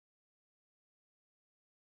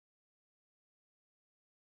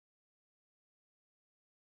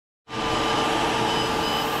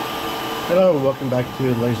Hello, welcome back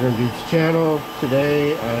to LaserGRBL's channel.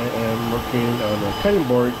 Today I am working on a cutting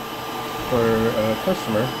board for a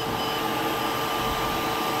customer.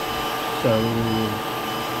 So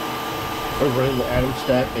we're running the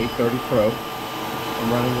ATOMSTACK A30 Pro.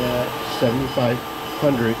 I'm running at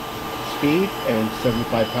 7500 speed and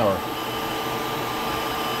 75 power.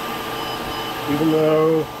 Even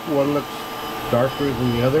though one looks darker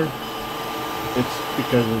than the other, it's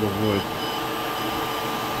because of the wood.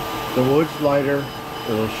 The wood's lighter,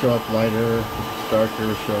 it'll show up lighter. If it's darker,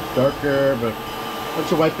 it'll show up darker. But once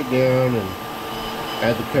you wipe it down and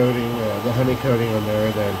add the coating, the honey coating on there,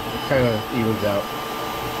 then it kind of evens out.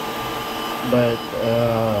 But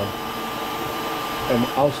and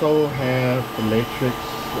also have the matrix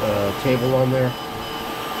table on there.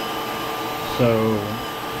 So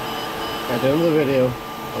at the end of the video,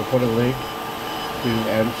 I'll put a link to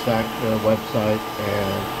the ATOMSTACK website,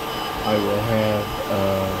 and I will have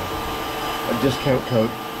a discount code,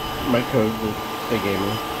 my code that they gave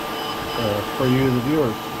me, for you, the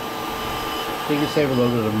viewers. So you can save a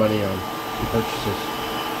little bit of money on your purchases.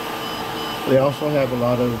 They also have a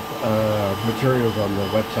lot of materials on the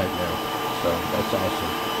website now, so that's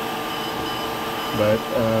awesome. But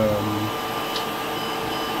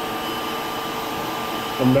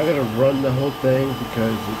I'm not going to run the whole thing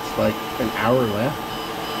because it's like an hour left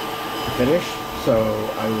to finish, so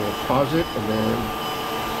I will pause it and then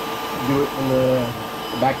do it from the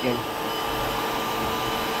back end.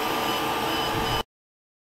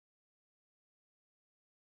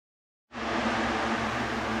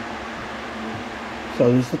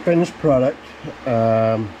 So this is the finished product.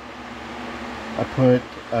 I put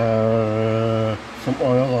some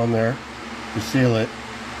oil on there to seal it,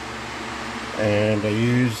 and I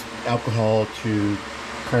used alcohol to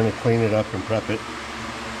kind of clean it up and prep it.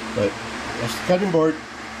 But that's the cutting board.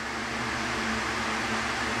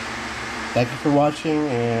 Thank you for watching,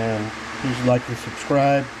 and please like and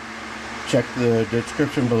subscribe. Check the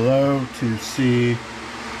description below to see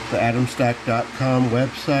the atomstack.com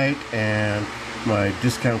website and my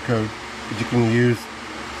discount code that you can use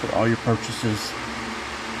for all your purchases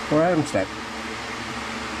for ATOMSTACK.